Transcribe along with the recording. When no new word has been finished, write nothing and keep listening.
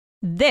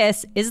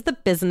This is the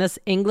Business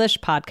English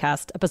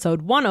Podcast,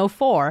 episode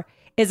 104.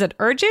 Is it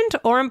urgent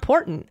or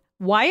important?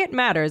 Why it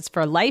matters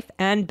for life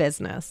and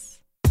business.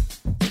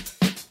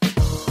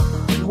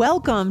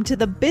 Welcome to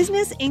the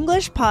Business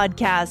English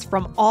Podcast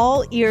from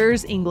All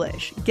Ears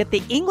English. Get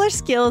the English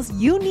skills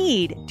you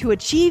need to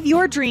achieve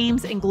your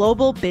dreams in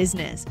global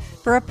business.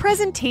 For a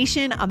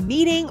presentation, a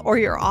meeting, or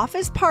your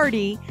office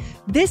party,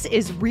 this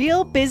is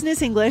Real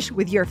Business English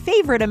with your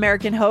favorite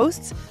American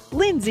hosts,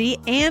 Lindsay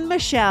and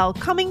Michelle,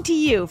 coming to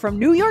you from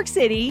New York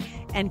City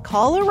and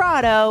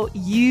Colorado,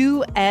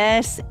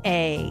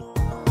 USA.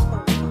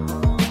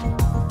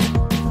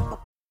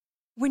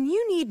 When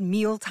you need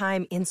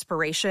mealtime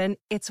inspiration,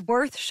 it's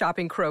worth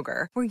shopping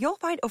Kroger, where you'll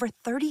find over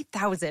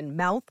 30,000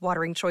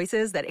 mouth-watering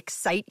choices that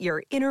excite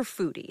your inner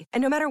foodie.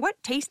 And no matter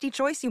what tasty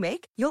choice you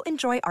make, you'll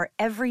enjoy our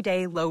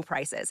everyday low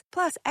prices,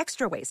 plus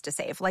extra ways to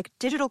save, like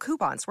digital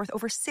coupons worth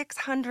over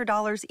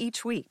 $600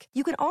 each week.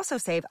 You can also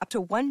save up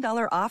to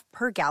 $1 off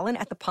per gallon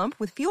at the pump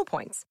with fuel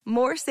points.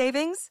 More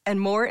savings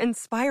and more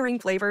inspiring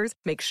flavors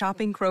make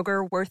shopping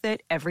Kroger worth it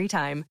every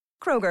time.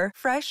 Kroger,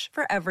 fresh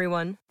for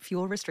everyone.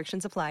 Fuel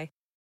restrictions apply.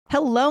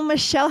 Hello,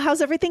 Michelle.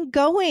 How's everything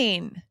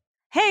going?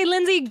 Hey,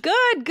 Lindsay.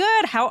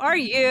 Good. How are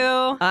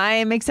you?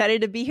 I'm excited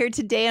to be here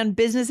today on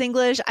Business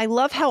English. I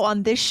love how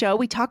on this show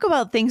we talk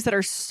about things that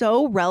are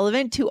so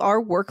relevant to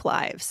our work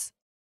lives.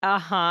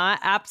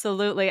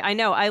 Absolutely. I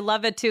know. I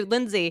love it too,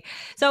 Lindsay.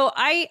 So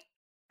I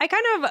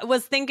kind of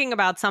was thinking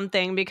about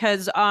something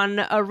because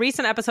on a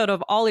recent episode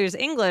of All Ears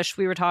English,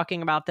 we were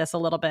talking about this a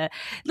little bit.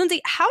 Lindsay,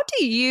 how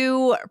do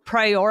you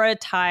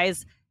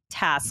prioritize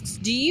tasks?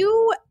 Do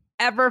you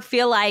ever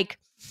feel like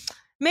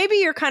maybe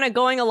you're kind of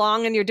going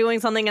along and you're doing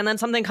something and then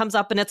something comes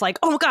up and it's like,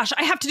 oh gosh,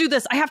 I have to do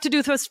this. I have to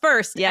do this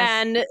first. Yes.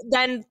 And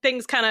then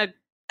things kind of,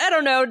 I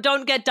don't know,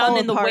 don't get done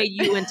in the way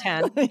you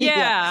intend.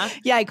 Yeah.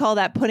 Yeah, I call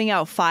that putting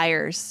out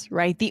fires,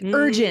 right?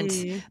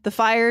 The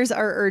fires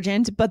are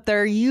urgent, but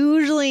they're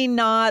usually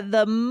not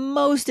the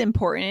most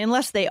important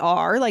unless they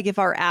are. Like if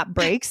our app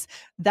breaks,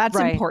 that's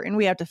important.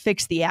 We have to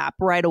fix the app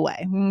right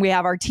away. We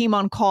have our team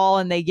on call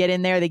and they get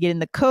in there, they get in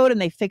the code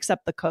and they fix up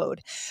the code.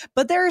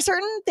 But there are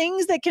certain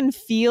things that can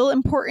feel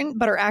important,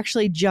 but are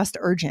actually just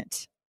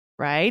urgent.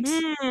 Right?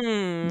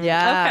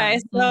 Yeah. Okay.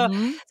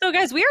 So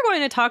guys, we are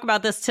going to talk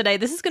about this today.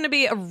 This is going to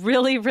be a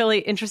really, really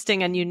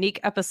interesting and unique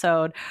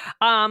episode.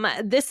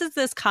 This is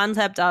this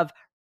concept of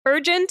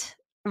urgent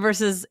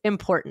versus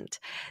important.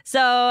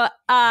 So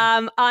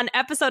on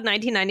episode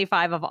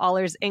 1995 of All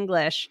Ears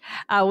English,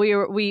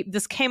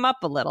 this came up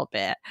a little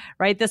bit,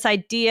 right? This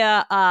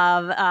idea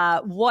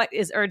of what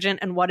is urgent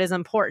and what is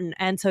important.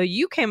 And so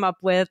you came up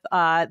with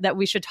that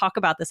we should talk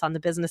about this on the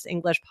Business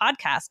English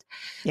Podcast.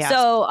 Yes.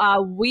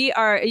 So we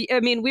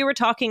were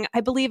talking,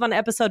 I believe, on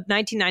episode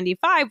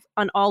 1995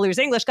 on All Ears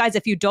English. Guys,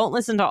 if you don't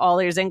listen to All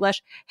Ears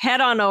English,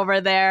 head on over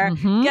there,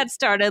 get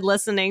started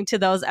listening to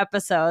those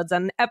episodes.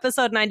 And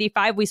episode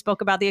 95, we spoke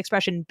about the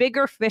expression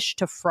bigger fish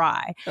to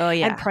fry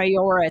and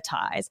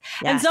prioritize.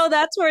 Yes. And so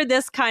that's where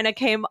this kind of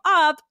came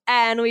up.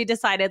 And we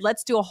decided,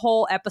 let's do a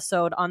whole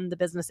episode on the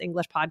Business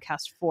English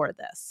Podcast for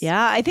this.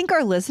 Yeah, I think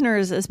our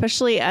listeners,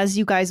 especially as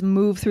you guys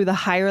move through the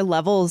higher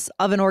levels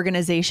of an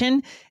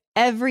organization,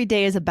 every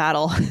day is a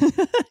battle.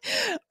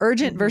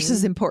 Urgent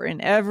versus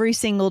important. Every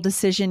single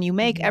decision you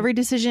make, every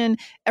decision,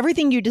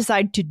 everything you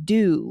decide to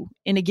do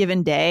in a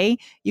given day,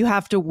 you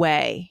have to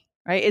weigh.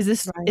 Right? Is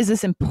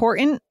this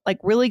important? Like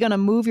really going to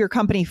move your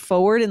company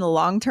forward in the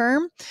long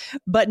term,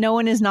 but no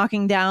one is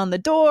knocking down the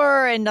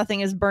door and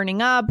nothing is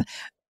burning up.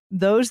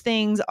 Those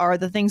things are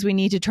the things we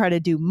need to try to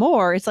do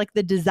more. It's like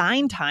the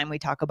design time we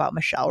talk about,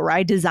 Michelle,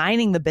 right?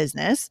 Designing the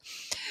business.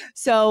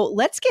 So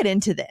let's get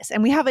into this.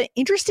 And we have an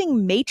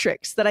interesting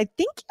matrix that I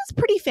think is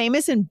pretty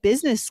famous in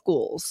business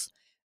schools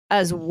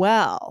as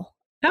well.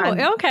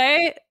 Oh,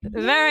 okay.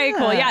 Very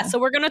cool. Yeah. So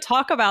we're going to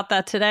talk about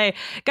that today.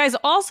 Guys,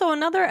 also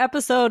another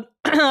episode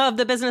of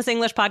the Business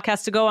English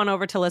Podcast to go on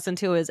over to listen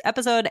to is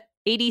episode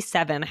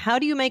 87. How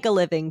do you make a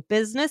living?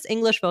 Business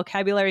English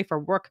vocabulary for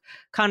work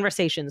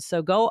conversations.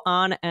 So go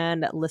on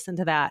and listen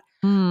to that.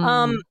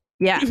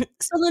 Yeah.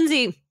 So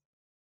Lindsay,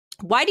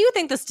 why do you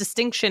think this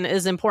distinction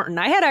is important?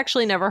 I had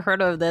actually never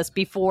heard of this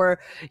before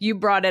you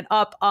brought it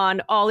up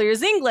on All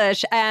Ears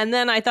English. And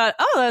then I thought,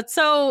 oh, that's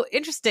so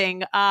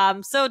interesting.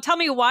 So tell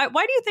me, why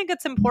do you think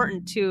it's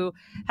important to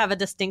have a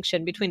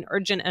distinction between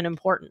urgent and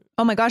important?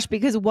 Oh my gosh,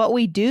 because what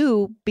we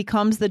do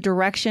becomes the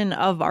direction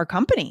of our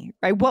company,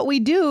 right? What we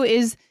do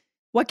is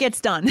what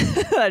gets done.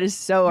 That is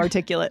so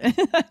articulate.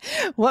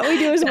 What we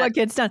do is what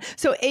gets done.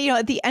 So,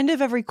 at the end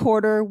of every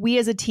quarter, we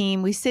as a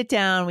team, we sit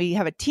down, we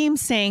have a team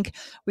sync.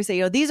 We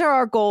say, these are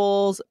our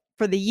goals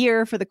for the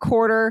year, for the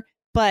quarter,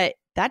 but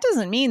that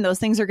doesn't mean those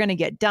things are going to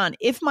get done.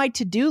 If my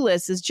to-do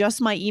list is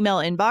just my email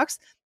inbox,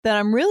 then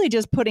I'm really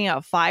just putting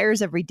out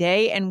fires every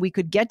day and we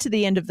could get to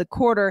the end of the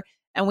quarter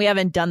and we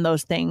haven't done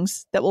those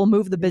things that will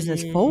move the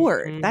business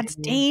forward. That's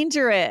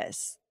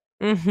dangerous.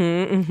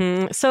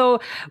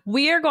 So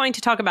we are going to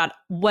talk about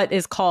what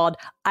is called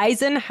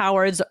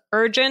Eisenhower's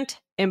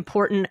urgent,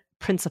 important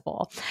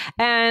principle.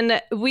 And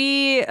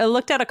we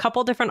looked at a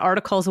couple different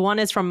articles. One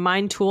is from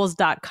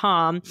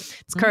mindtools.com.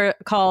 It's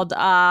called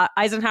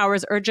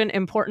Eisenhower's Urgent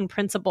Important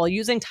Principle,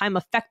 Using Time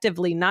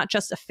Effectively, Not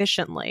Just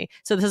Efficiently.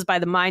 So this is by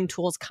the Mind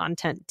Tools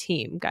content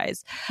team,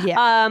 guys.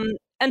 Yeah.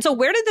 And so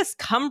where did this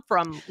come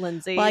from,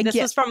 Lindsay? Well, this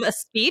was from a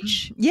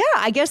speech? Yeah,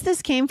 I guess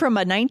this came from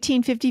a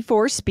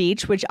 1954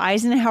 speech, which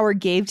Eisenhower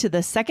gave to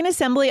the Second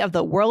Assembly of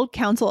the World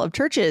Council of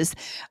Churches.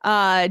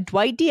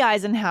 Dwight D.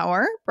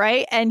 Eisenhower,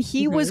 right? And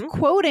he was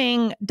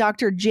quoting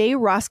Dr. J.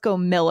 Roscoe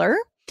Miller,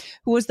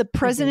 who was the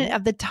president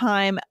at the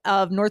time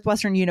of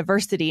Northwestern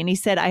University. And he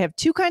said, I have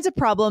two kinds of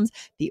problems,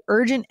 the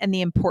urgent and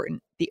the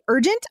important. The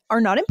urgent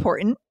are not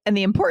important, and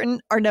the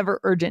important are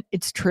never urgent.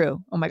 It's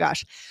true. Oh my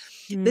gosh.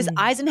 This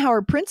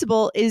Eisenhower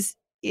principle is,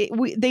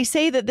 they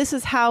say that this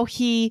is how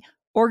he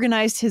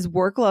organized his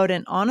workload.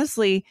 And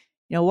honestly,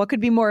 what could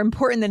be more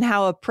important than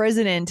how a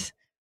president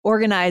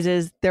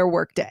organizes their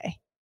workday,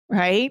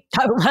 right?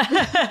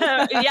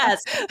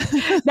 Yes,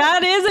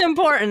 that is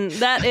important.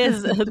 That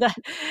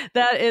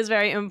is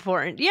very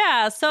important.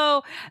 Yeah.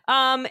 So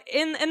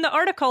in the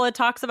article, it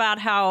talks about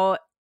how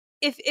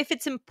if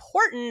it's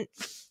important,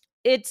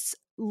 it's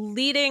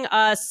leading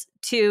us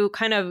to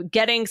kind of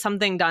getting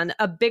something done,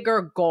 a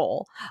bigger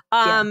goal.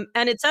 And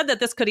it said that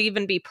this could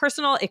even be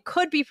personal, it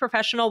could be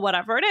professional,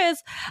 whatever it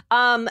is.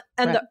 And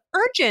the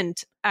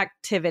urgent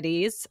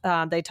activities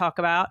they talk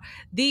about,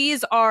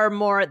 these are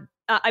more,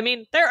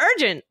 they're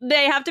urgent.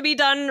 They have to be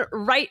done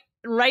right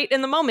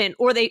in the moment,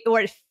 or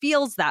it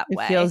feels that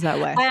way. It feels that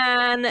way.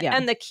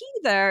 And the key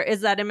there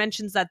is that it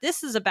mentions that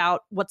this is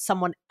about what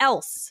someone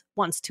else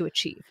wants to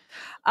achieve,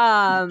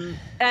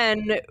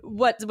 and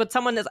what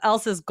someone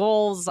else's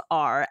goals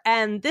are.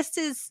 And this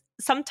is,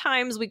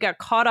 sometimes we get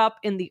caught up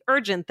in the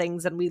urgent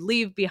things and we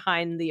leave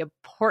behind the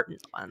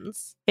important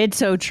ones. It's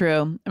so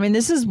true. I mean,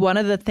 this is one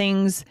of the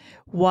things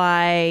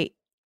why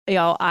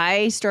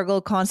I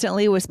struggle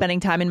constantly with spending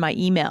time in my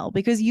email,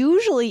 because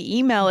usually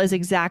email is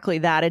exactly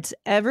that. It's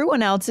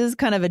everyone else's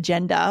kind of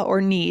agenda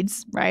or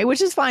needs, right?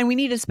 Which is fine. We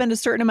need to spend a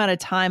certain amount of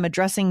time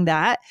addressing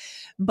that.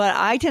 But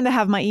I tend to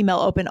have my email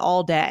open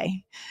all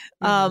day,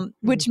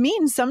 which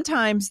means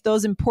sometimes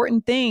those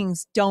important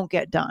things don't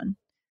get done.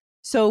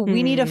 So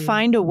we need to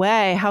find a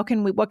way.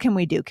 What can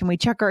we do? Can we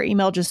check our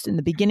email just in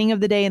the beginning of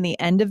the day and the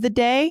end of the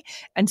day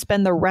and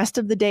spend the rest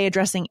of the day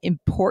addressing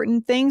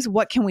important things?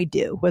 What can we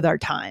do with our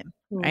time?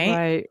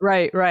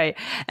 Right.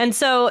 And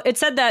so it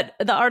said that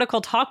the article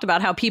talked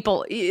about how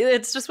people,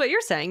 it's just what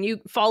you're saying,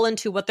 you fall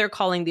into what they're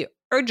calling the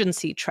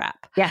urgency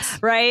trap. Yes.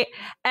 Right.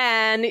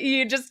 And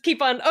you just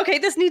keep on, okay,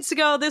 this needs to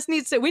go,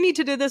 we need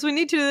to do this, we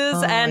need to do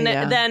this.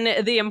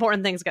 Then the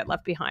important things get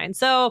left behind.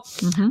 So,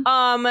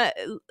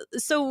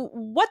 so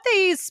what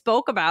they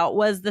spoke about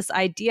was this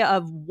idea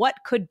of what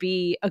could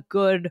be a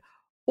good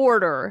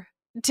order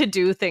to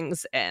do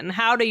things in.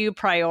 How do you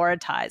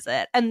prioritize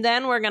it? And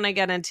then we're going to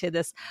get into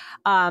this.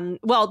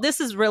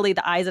 This is really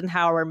the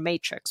Eisenhower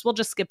matrix. We'll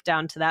just skip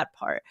down to that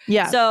part.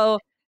 Yeah. So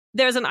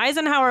there's an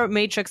Eisenhower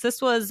matrix.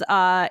 This was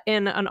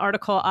in an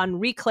article on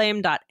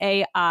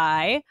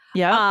reclaim.ai.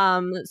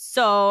 Yeah.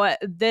 So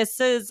this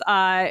is,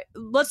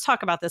 let's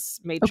talk about this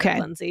matrix,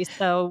 Lindsay.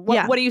 So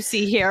what do you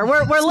see here?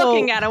 We're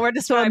looking at it. We're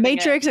describing a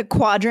matrix, a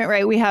quadrant,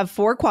 right? We have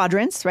 4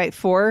 quadrants, right?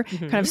 4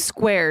 kind of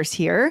squares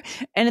here.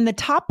 And in the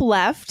top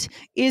left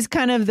is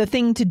kind of the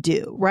thing to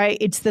do, right?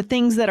 It's the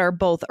things that are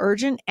both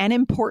urgent and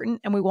important.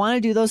 And we want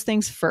to do those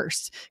things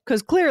first,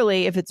 because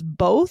clearly if it's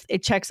both,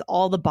 it checks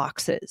all the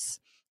boxes.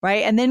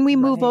 Right. And then we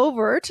move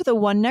over to the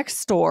one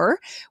next door,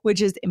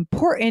 which is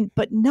important,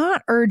 but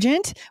not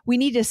urgent. We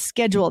need to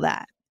schedule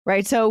that.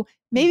 Right. So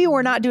maybe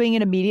we're not doing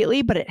it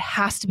immediately, but it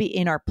has to be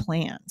in our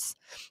plans.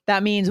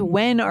 That means,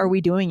 when are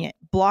we doing it?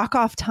 Block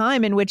off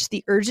time in which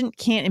the urgent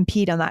can't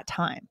impede on that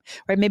time.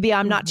 Right. Maybe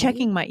I'm not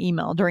checking my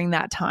email during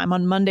that time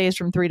on Mondays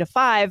from 3 to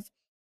 5.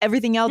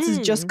 Everything else is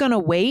just going to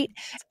wait.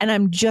 And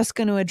I'm just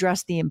going to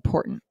address the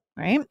important.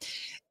 Right.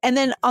 And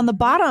then on the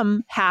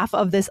bottom half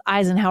of this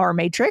Eisenhower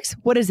matrix,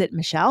 what is it,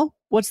 Michelle?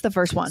 What's the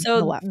first one on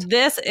the left?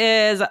 This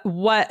is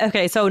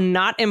so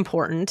not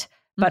important,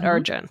 but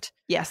urgent.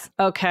 Yes.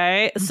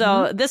 Okay.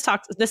 So this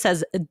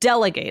says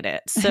delegate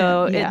it.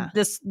 So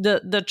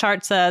the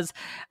chart says,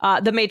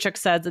 the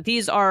matrix says that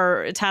these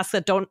are tasks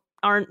that don't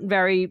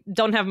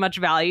have much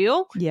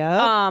value.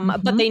 Yeah.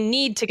 But they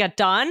need to get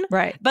done.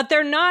 Right. But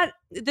they're not,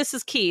 this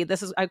is key.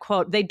 This is, I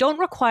quote, they don't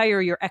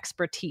require your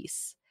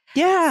expertise.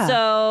 Yeah.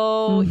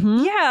 So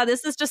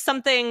this is just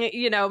something,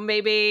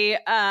 maybe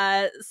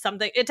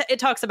something it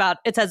talks about.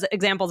 It says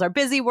examples are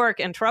busy work,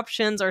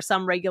 interruptions, or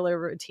some regular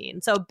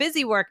routine. So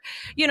busy work,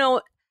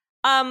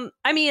 I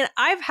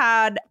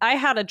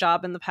had a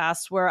job in the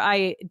past where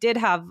I did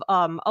have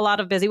a lot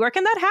of busy work,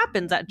 and that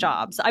happens at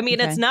jobs.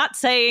 It's not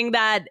saying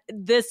that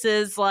this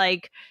is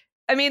like,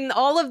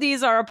 all of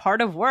these are a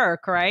part of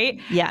work, right?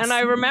 Yes. And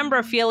I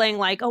remember feeling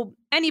like,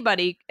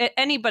 anybody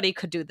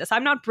could do this.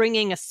 I'm not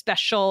bringing a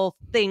special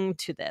thing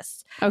to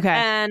this. Okay.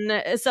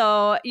 And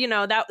so,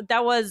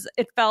 that was,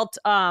 it felt,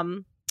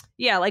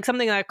 like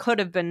something that could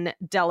have been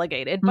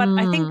delegated. But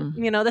I think,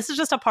 this is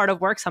just a part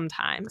of work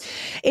sometimes.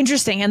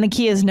 Interesting. And the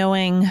key is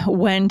knowing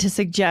when to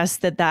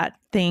suggest that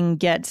thing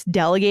gets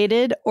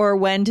delegated or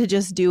when to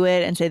just do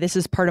it and say, this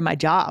is part of my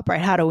job,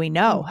 right? How do we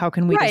know? How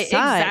can we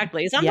decide?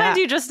 Exactly. Sometimes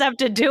you just have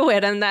to do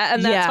it and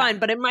that's fine,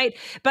 but it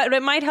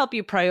might help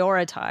you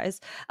prioritize.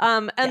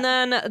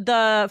 Then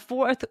the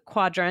fourth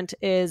quadrant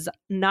is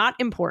not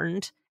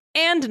important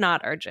and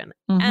not urgent.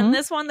 And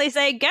this one, they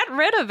say, get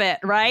rid of it,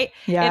 right?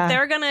 Yeah. If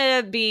they're going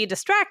to be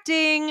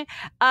distracting,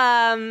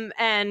 and,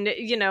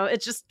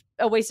 it's just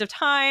a waste of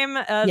time,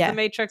 as the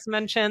Matrix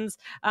mentions,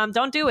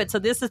 don't do it. So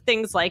this is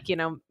things like,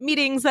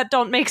 meetings that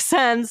don't make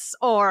sense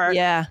or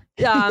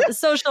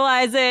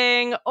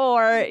socializing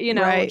or,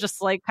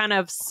 just like kind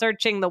of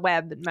searching the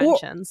web it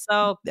mentions.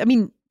 So, I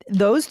mean,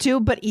 those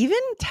two, but even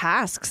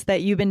tasks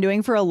that you've been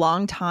doing for a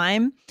long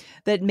time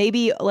that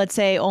maybe, let's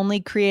say, only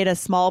create a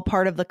small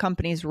part of the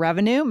company's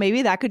revenue,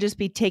 maybe that could just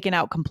be taken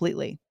out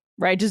completely,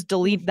 right? Just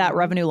delete that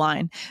revenue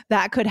line.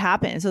 That could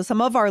happen. So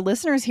some of our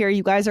listeners here,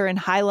 you guys are in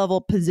high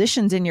level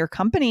positions in your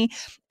company,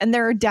 and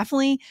there are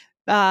definitely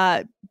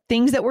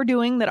things that we're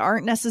doing that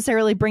aren't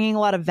necessarily bringing a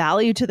lot of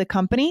value to the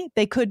company.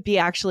 They could be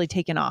actually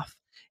taken off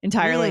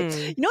entirely.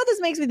 You know what this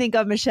makes me think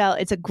of, Michelle?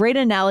 It's a great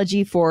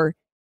analogy for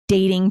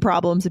dating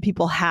problems that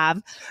people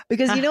have,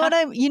 because you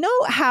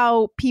know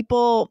how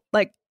people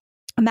like,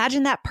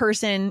 imagine that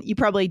person, you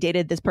probably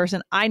dated this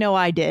person. I know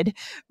I did,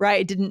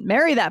 right? Didn't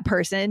marry that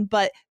person,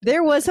 but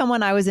there was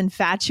someone I was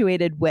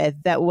infatuated with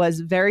that was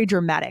very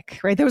dramatic,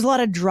 right? There was a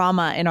lot of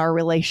drama in our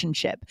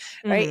relationship,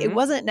 right? It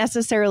wasn't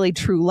necessarily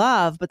true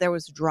love, but there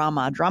was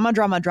drama.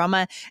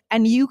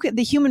 And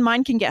the human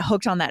mind can get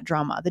hooked on that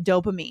drama, the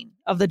dopamine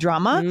of the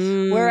drama.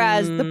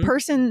 Whereas the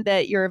person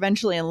that you're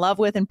eventually in love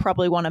with and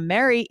probably want to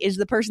marry is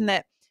the person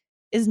that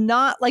is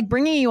not like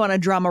bringing you on a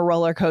drama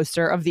roller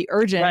coaster of the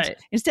urgent. Right.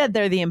 Instead,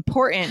 they're the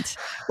important,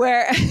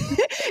 where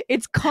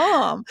it's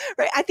calm,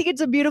 right? I think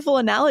it's a beautiful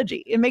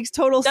analogy. It makes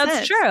total sense.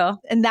 That's true.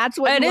 And that's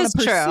what you want to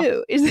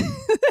pursue is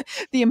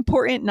the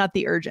important, not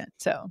the urgent.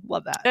 So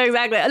love that.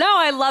 Exactly. No,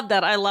 I love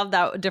that. I love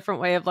that different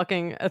way of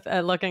looking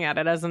at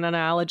it as an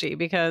analogy,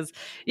 because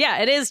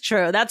it is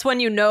true. That's when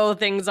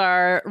things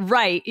are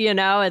right.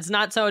 It's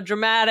not so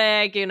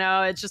dramatic,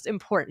 it's just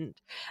important.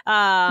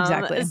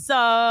 Exactly.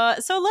 So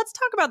let's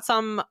talk about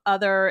some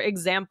other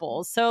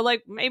examples. So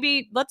like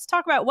maybe let's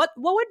talk about what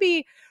would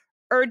be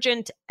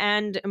urgent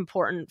and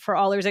important for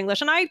All Ears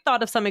English. And I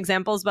thought of some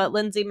examples, but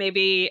Lindsay,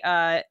 maybe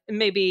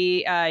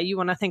you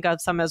want to think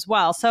of some as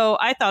well. So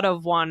I thought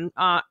of one,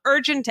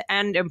 urgent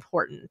and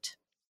important.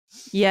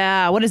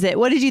 Yeah. What is it?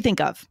 What did you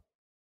think of,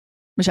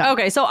 Michelle?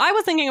 Okay, so I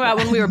was thinking about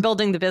when we were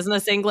building the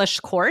business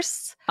English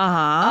course,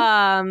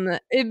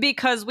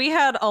 because we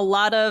had a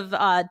lot of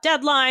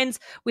deadlines.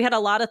 We had a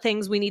lot of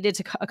things we needed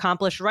to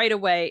accomplish right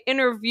away,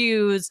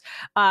 interviews,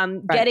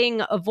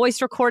 getting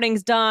voice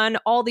recordings done,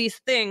 all these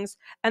things.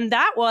 And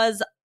that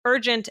was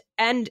urgent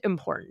and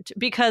important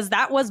because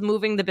that was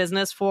moving the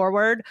business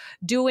forward,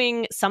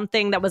 doing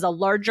something that was a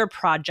larger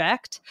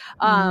project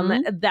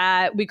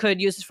that we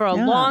could use for a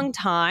long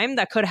time,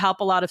 that could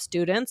help a lot of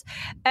students.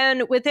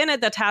 And within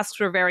it, the tasks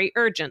were very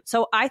urgent.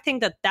 So I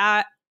think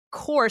that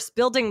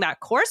building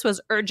that course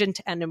was urgent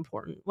and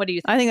important. What do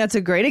you think? I think that's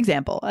a great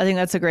example.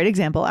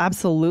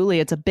 Absolutely.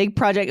 It's a big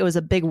project. It was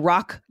a big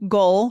rock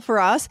goal for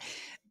us.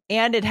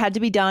 And it had to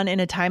be done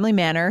in a timely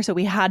manner. So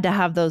we had to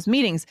have those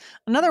meetings.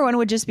 Another one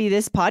would just be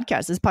this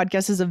podcast. This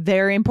podcast is a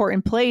very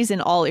important place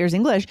in All Ears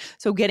English.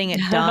 So getting it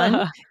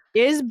done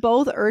is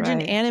both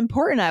urgent and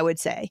important, I would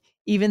say.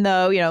 Even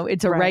though,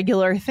 it's a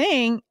regular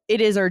thing, it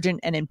is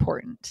urgent and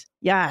important.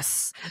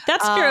 Yes.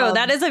 That's true.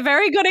 That is a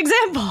very good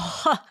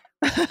example.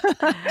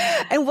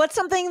 And what's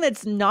something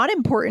that's not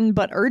important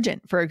but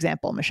urgent, for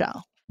example,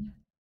 Michelle?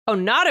 Oh,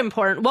 not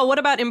important. Well, what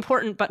about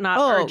important but not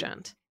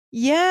urgent?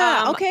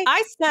 Yeah. Okay.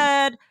 I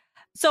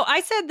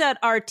said that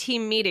our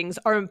team meetings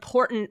are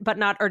important, but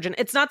not urgent.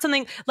 It's not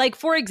something like,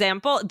 for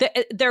example,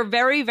 they're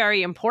very,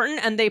 very important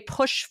and they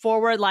push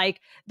forward.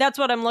 Like that's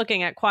what I'm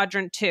looking at.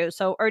 Quadrant 2.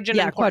 So urgent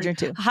and important.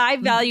 Quadrant 2. High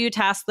value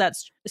tasks that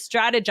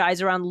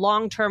strategize around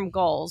long-term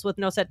goals with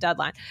no set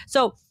deadline.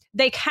 So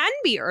they can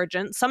be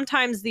urgent.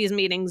 Sometimes these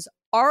meetings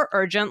are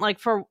urgent. Like,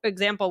 for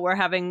example, we're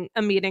having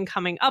a meeting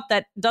coming up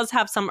that does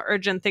have some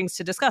urgent things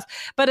to discuss.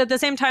 But at the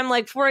same time,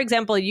 like, for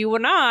example, you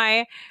and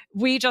I,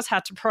 we just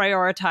had to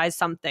prioritize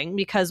something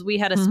because we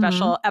had a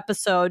special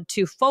episode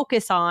to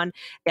focus on.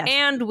 Yes.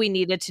 And we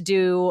needed to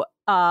do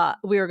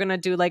we were going to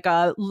do like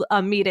a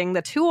meeting,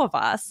 the two of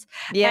us.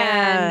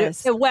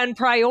 Yes. And when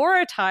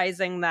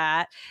prioritizing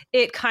that,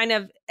 it kind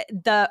of,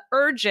 the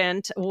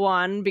urgent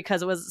one,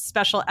 because it was a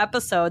special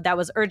episode that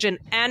was urgent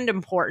and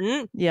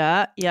important.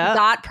 Yeah.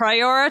 Got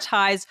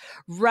prioritized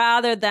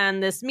rather than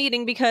this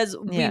meeting because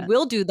we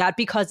will do that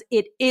because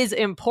it is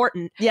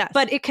important. Yeah.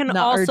 But it can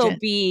also urgent.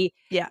 Be,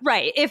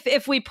 right.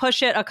 If we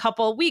push it a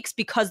couple of weeks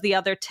because the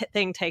other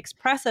thing takes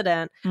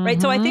precedent,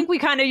 right? So I think we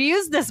kind of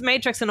use this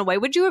matrix in a way.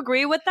 Would you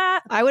agree with that?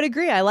 that? I would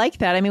agree. I like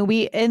that. I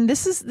mean,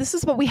 this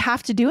is what we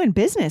have to do in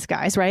business,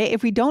 guys, right?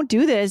 If we don't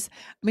do this,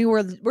 I mean,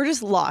 we're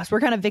just lost.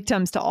 We're kind of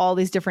victims to all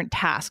these different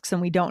tasks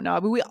and we don't know. I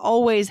mean, we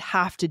always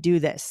have to do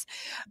this.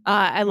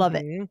 I love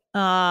it.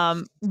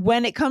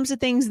 When it comes to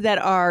things that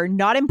are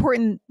not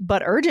important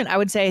but urgent, I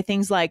would say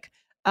things like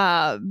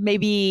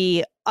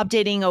maybe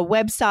updating a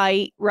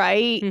website,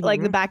 right?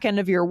 Like the back end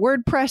of your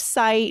WordPress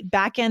site,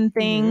 back end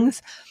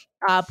things,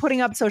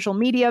 putting up social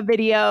media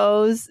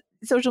videos.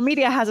 Social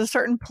media has a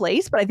certain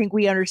place, but I think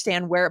we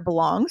understand where it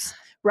belongs,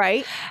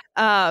 right?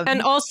 And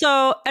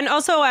also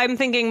I'm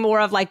thinking more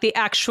of like the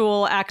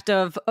actual act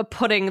of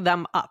putting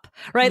them up,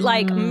 right?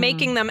 Like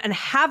making them and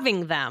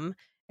having them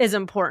is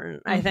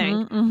important, I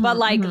think. But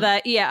like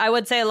I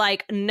would say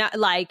like not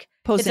like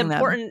posting it's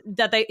important them.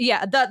 That they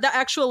the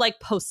actual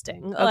like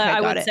posting I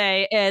would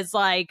say is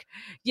like,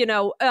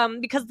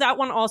 because that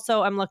one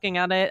also I'm looking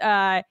at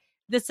it.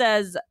 This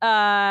says,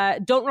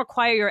 don't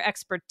require your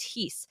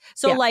expertise.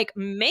 So like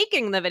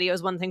making the video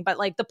is one thing, but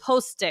like the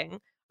posting,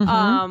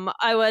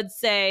 I would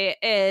say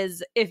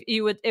is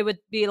it would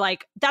be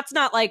like, that's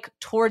not like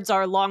towards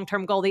our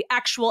long-term goal, the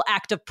actual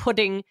act of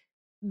putting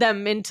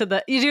them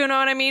into you know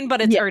what I mean?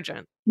 But it's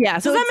urgent. Yeah.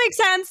 So does that make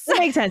sense? It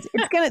makes sense.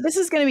 This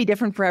is going to be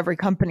different for every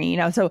company,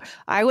 so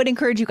I would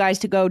encourage you guys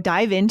to go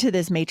dive into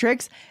this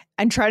matrix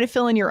and try to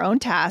fill in your own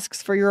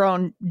tasks for your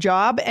own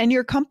job and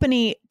your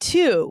company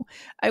too.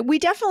 We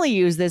definitely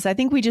use this. I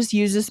think we just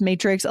use this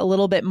matrix a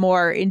little bit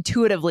more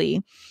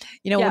intuitively,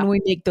 when we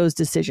make those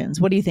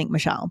decisions. What do you think,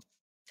 Michelle?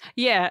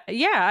 Yeah,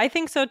 I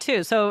think so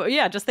too. So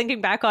just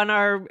thinking back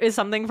on is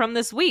something from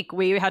this week,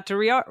 we had to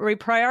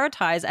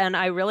reprioritize, and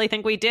I really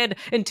think we did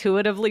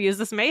intuitively use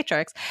this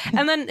matrix.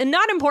 And then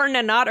not important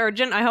and not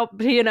urgent. I hope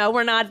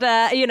we're not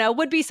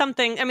would be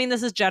something. I mean,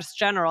 this is just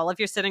general. If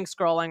you're sitting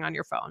scrolling on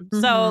your phone,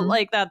 so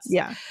like that's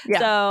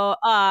So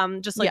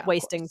just like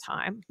wasting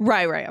time.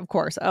 Right. Of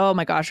course. Oh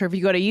my gosh. Or if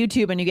you go to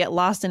YouTube and you get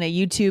lost in a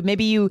YouTube,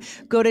 maybe you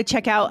go to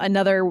check out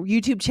another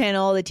YouTube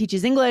channel that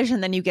teaches English,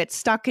 and then you get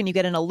stuck and you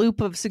get in a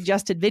loop of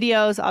suggested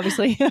videos,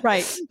 obviously.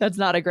 Right. That's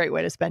not a great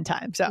way to spend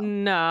time. So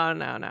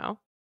no.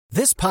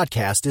 This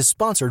podcast is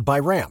sponsored by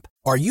Ramp.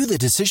 Are you the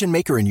decision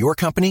maker in your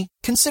company?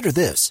 Consider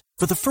this.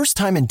 For the first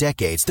time in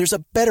decades, there's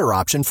a better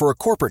option for a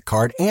corporate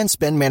card and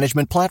spend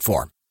management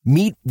platform.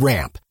 Meet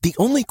Ramp, the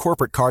only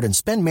corporate card and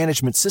spend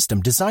management system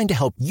designed to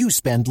help you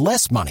spend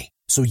less money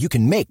so you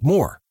can make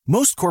more.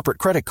 Most corporate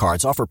credit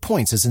cards offer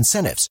points as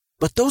incentives,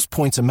 but those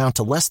points amount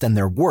to less than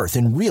their worth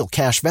in real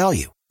cash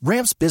value.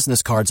 Ramp's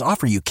business cards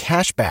offer you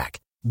cash back,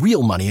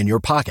 real money in your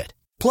pocket.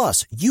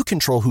 Plus, you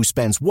control who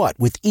spends what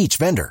with each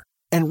vendor.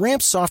 And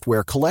Ramp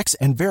software collects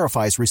and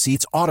verifies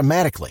receipts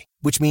automatically,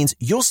 which means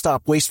you'll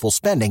stop wasteful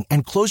spending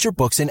and close your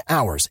books in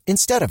hours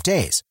instead of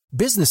days.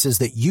 Businesses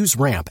that use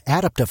Ramp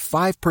add up to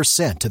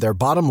 5% to their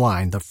bottom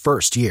line the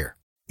first year.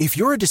 If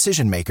you're a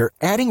decision maker,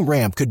 adding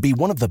Ramp could be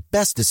one of the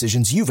best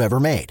decisions you've ever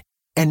made.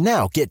 And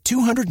now get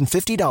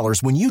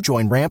 $250 when you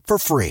join Ramp for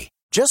free.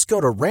 Just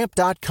go to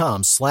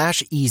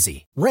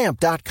ramp.com/easy.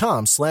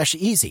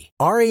 Ramp.com/easy.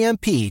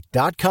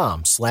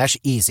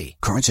 RAMP.com/easy.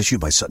 Cards issued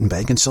by Sutton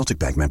Bank and Celtic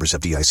Bank, members of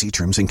FDIC.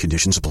 Terms and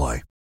conditions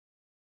apply.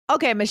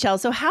 Okay, Michelle.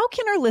 So how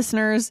can our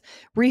listeners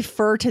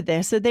refer to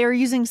this, that they are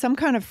using some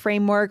kind of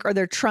framework or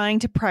they're trying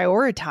to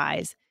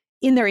prioritize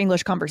in their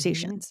English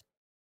conversations?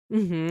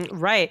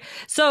 Right.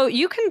 So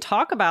you can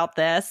talk about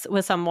this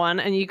with someone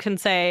and you can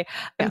say,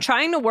 I'm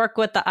trying to work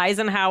with the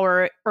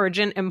Eisenhower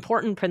urgent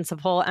important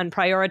principle and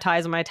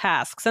prioritize my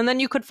tasks. And then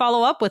you could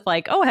follow up with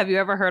like, oh, have you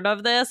ever heard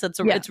of this?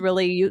 It's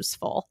really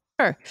useful.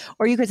 Sure.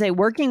 Or you could say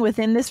working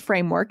within this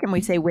framework, and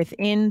we say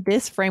within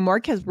this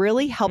framework has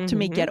really helped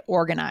me get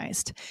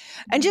organized.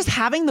 And just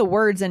having the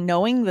words and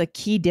knowing the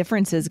key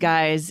differences,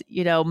 guys,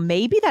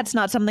 maybe that's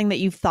not something that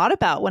you've thought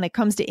about when it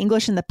comes to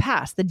English in the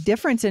past, the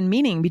difference in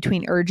meaning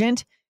between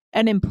urgent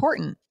and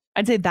important.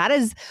 I'd say that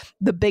is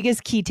the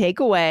biggest key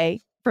takeaway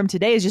from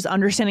today, is just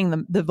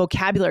understanding the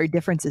vocabulary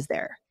differences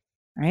there.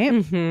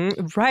 Right.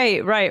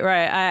 Right.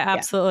 I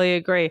absolutely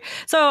agree.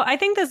 So I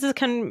think this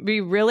can be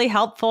really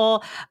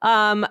helpful.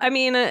 I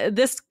mean,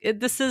 this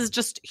is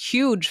just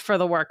huge for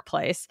the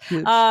workplace.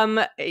 Huge.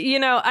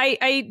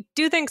 I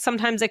do think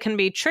sometimes it can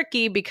be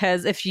tricky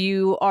because if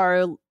you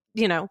are,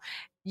 you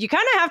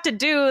kind of have to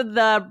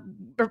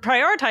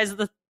prioritize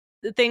the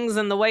things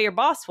in the way your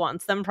boss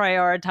wants them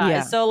prioritized.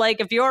 Yeah. So like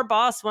if your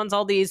boss wants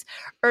all these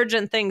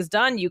urgent things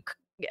done,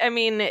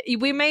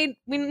 we may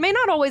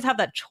not always have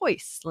that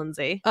choice,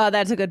 Lindsay.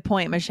 That's a good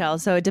point, Michelle.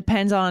 So it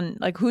depends on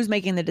like who's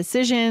making the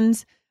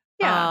decisions.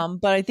 Yeah.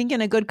 But I think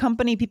in a good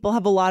company, people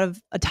have a lot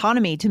of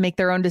autonomy to make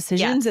their own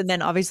decisions. Yes. And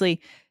then obviously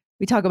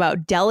we talk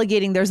about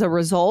delegating. There's a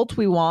result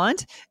we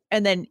want.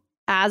 And then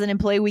as an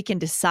employee, we can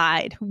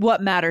decide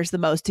what matters the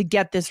most to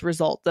get this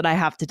result that I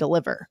have to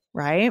deliver.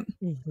 Right.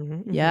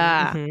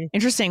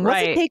 Interesting.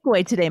 What's the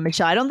takeaway today,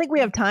 Michelle? I don't think we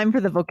have time for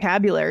the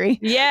vocabulary.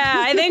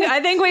 Yeah, I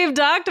think we've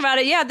talked about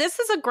it. Yeah, this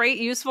is a great,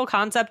 useful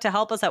concept to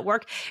help us at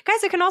work.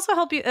 Guys, it can also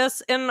help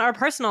us in our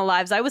personal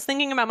lives. I was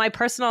thinking about my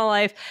personal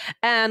life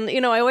and,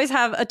 I always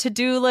have a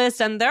to-do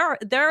list, and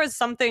there is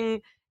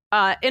something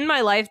in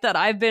my life that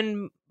I've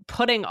been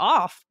putting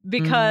off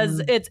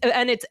because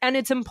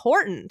it's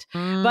important,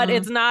 but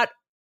it's not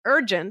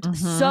urgent.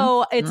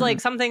 So it's like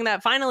something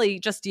that finally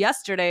just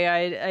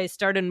yesterday I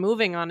started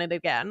moving on it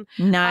again.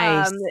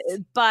 Nice.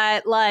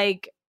 But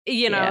like,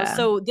 you know,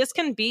 so this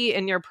can be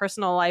in your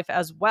personal life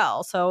as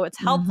well. So it's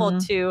helpful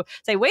to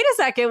say, wait a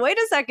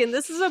second,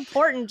 this is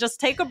important. Just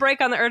take a break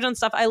on the urgent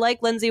stuff. I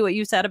like, Lindsay, what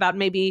you said about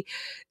maybe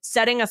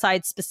setting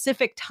aside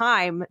specific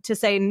time to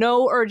say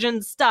no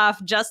urgent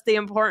stuff, just the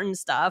important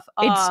stuff.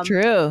 It's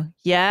true.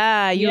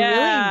 Yeah, you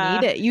really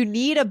need it. You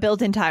need a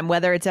built-in time,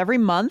 whether it's every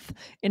month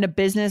in a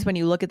business when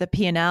you look at the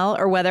P&L,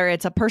 or whether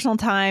it's a personal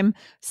time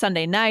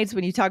Sunday nights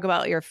when you talk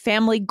about your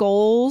family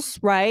goals,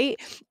 right?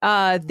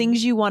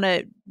 Things you want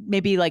to,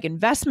 maybe like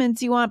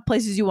investments you want,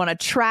 places you want to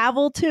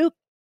travel to,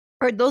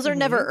 or those are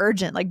never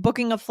urgent. Like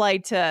booking a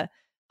flight to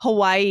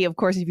Hawaii, of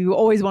course, if you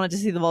always wanted to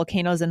see the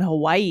volcanoes in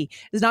Hawaii,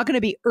 is not going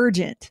to be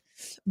urgent,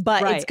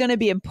 but it's going to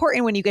be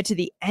important when you get to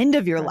the end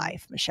of your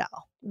life,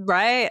 Michelle.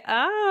 Right.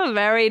 Oh,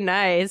 very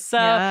nice. So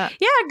yeah,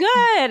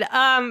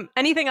 good.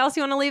 Anything else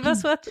you want to leave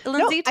us with,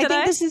 Lindsay, today? I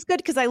think this is good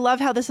because I love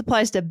how this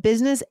applies to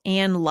business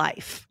and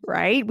life,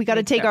 right? We got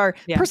to take our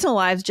personal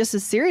lives just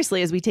as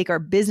seriously as we take our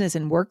business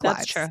and work lives.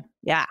 That's true.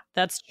 Yeah.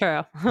 That's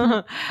true.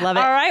 Love it. All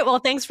right. Well,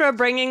 thanks for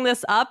bringing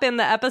this up in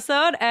the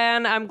episode.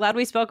 And I'm glad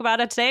we spoke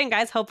about it today. And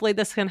guys, hopefully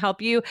this can help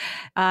you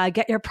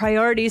get your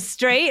priorities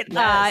straight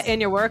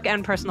in your work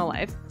and personal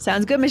life.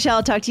 Sounds good,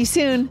 Michelle. Talk to you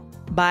soon.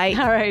 Bye.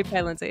 All right.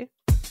 Bye, Lindsay.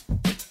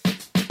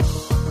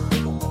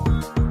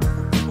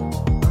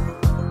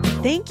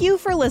 Thank you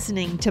for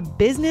listening to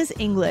Business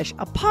English,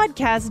 a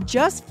podcast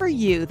just for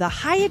you, the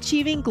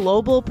high-achieving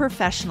global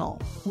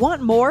professional.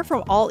 Want more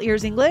from All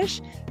Ears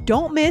English?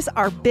 Don't miss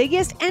our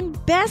biggest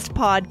and best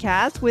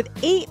podcast with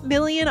 8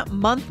 million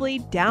monthly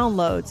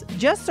downloads.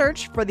 Just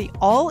search for the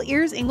All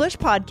Ears English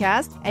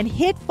podcast and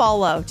hit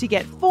follow to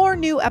get 4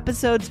 new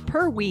episodes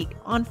per week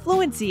on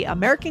fluency,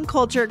 American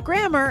culture,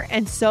 grammar,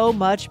 and so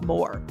much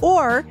more.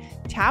 Or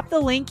tap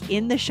the link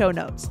in the show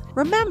notes.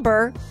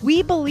 Remember,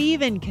 we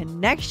believe in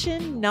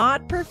connection,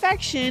 not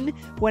perfection,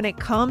 when it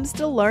comes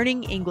to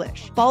learning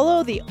English.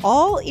 Follow the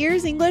All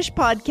Ears English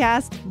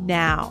podcast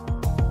now.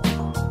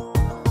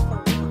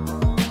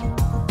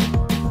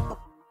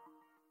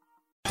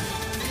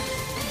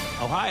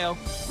 Ohio,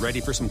 ready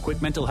for some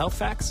quick mental health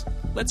facts?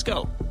 Let's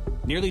go.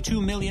 Nearly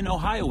 2 million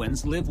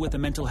Ohioans live with a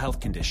mental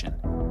health condition.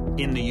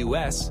 In the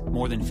U.S.,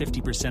 more than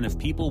 50% of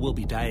people will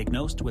be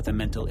diagnosed with a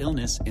mental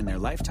illness in their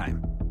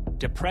lifetime.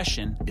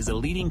 Depression is a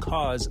leading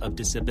cause of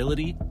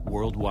disability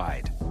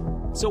worldwide.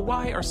 So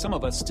why are some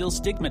of us still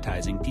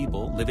stigmatizing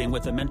people living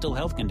with a mental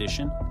health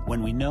condition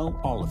when we know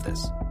all of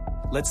this?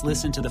 Let's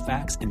listen to the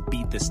facts and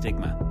beat the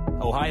stigma.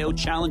 Ohio,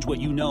 challenge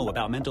what you know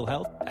about mental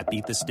health at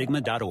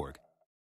beatthestigma.org.